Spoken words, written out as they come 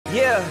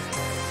Yeah,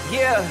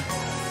 yeah.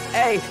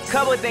 Hey,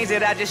 couple things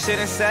that I just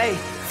shouldn't say.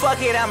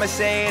 Fuck it, I'ma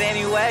say it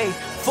anyway.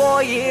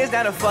 4 years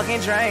down the fucking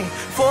drain.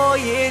 4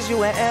 years you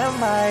were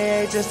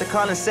MIA just to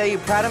call and say you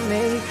proud of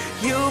me.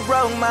 You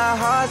broke my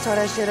heart, tore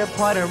that shit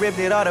apart and ripped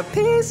it all to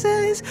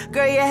pieces.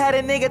 Girl, you had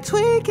a nigga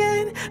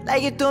tweaking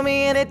like you threw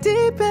me in a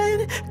deep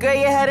end. Girl,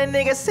 you had a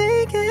nigga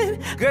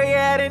sinking. Girl, you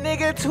had a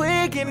nigga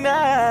tweaking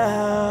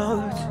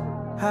out.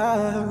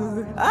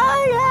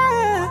 Oh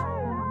yeah.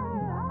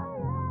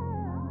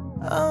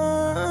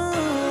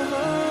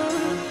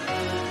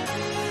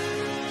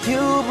 You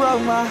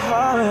broke my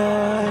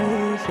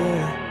heart,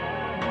 yeah.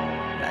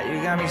 Now you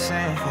got me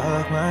saying,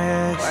 fuck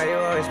my ex. Why you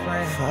always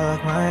playing?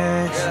 Fuck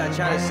my ex. Girl, I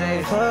try to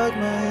say, fuck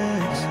my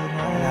ex.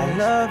 And I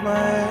love my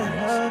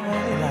ex.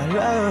 And I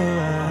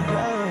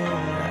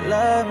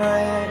love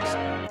my ex.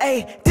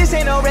 Hey, this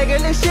ain't no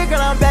regular shit, girl.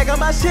 I'm back on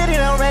my shit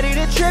and I'm ready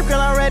to trip, girl.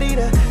 I'm ready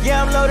to,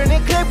 yeah, I'm loading the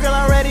clip, girl.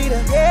 I'm ready to,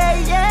 yeah,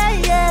 yeah,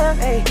 yeah.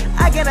 Hey,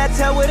 I cannot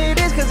tell what it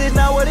is, cause it's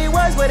not what it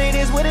was, but it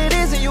is what it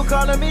is. And you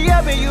calling me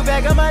up and you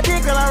back on my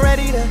dick, girl. I'm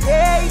ready to,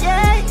 yeah,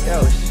 yeah.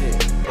 Yo,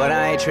 shit. But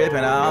I ain't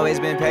tripping, I always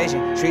been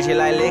patient. Treat you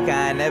like liquor,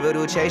 I never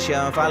do chase you.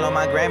 Unfollow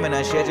my gram and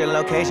unshare your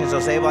location. So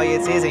save all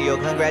your tears and your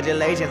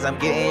congratulations. I'm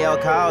getting your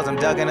calls, I'm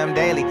ducking them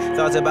daily.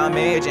 Thoughts about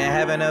marriage and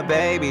having a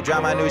baby.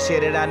 Drop my new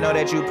shit and I know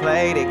that you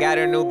played it. Got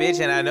her new bitch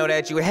and I know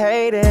that you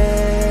hate it.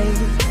 Hate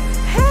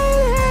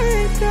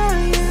it, girl,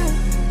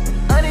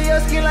 yeah. Under your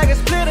skin like a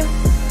splitter.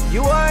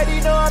 You already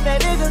know I'm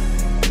that nigga.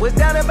 What's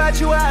down about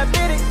you, I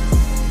admit it.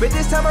 But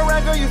this time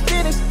around, girl, you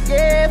finished.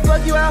 Yeah,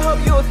 fuck you, I hope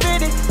you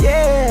offended.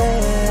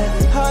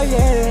 Yeah, oh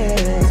yeah,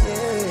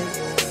 yeah.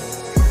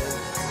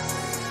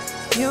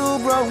 You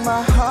broke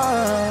my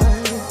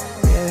heart,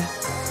 yeah.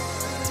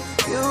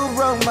 You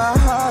broke my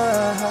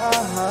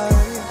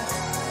heart.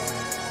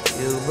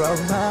 You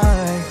broke my heart.